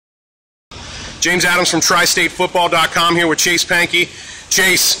James Adams from tristatefootball.com here with Chase Pankey.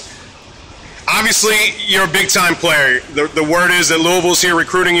 Chase, obviously you're a big-time player. The word is that Louisville's here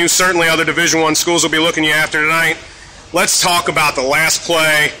recruiting you. Certainly other Division I schools will be looking you after tonight. Let's talk about the last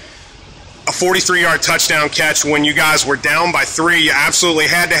play, a 43-yard touchdown catch when you guys were down by 3. You absolutely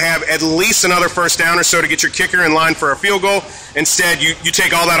had to have at least another first down or so to get your kicker in line for a field goal. Instead, you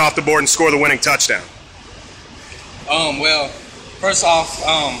take all that off the board and score the winning touchdown. Well, first off,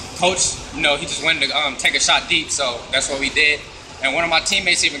 Coach, he just wanted to take a shot deep, so that's what we did. And one of my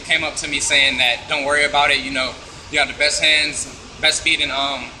teammates even came up to me saying that don't worry about it. You got the best hands, best speed in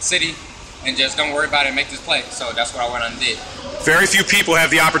city, and just don't worry about it and make this play. So that's what I went on and did. Very few people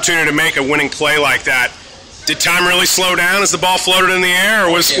have the opportunity to make a winning play like that. Did time really slow down as the ball floated in the air,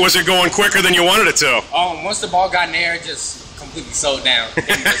 or was it going quicker than you wanted it to? Once the ball got in the air, it just completely slowed down. It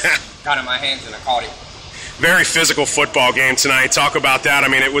just got in my hands and I caught it. Very physical football game tonight. Talk about that. I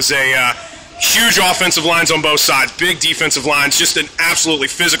mean, it was a huge offensive lines on both sides, big defensive lines, just an absolutely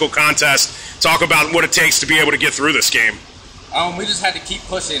physical contest. Talk about what it takes to be able to get through this game. We just had to keep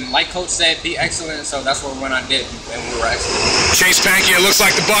pushing. Like Coach said, be excellent, so that's what we went on and did, and we were excellent. Chase Pankey, it looks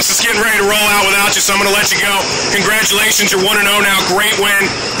like the bus is getting ready to roll out without you, so I'm going to let you go. Congratulations, you're 1-0 now. Great win.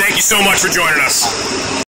 Thank you so much for joining us.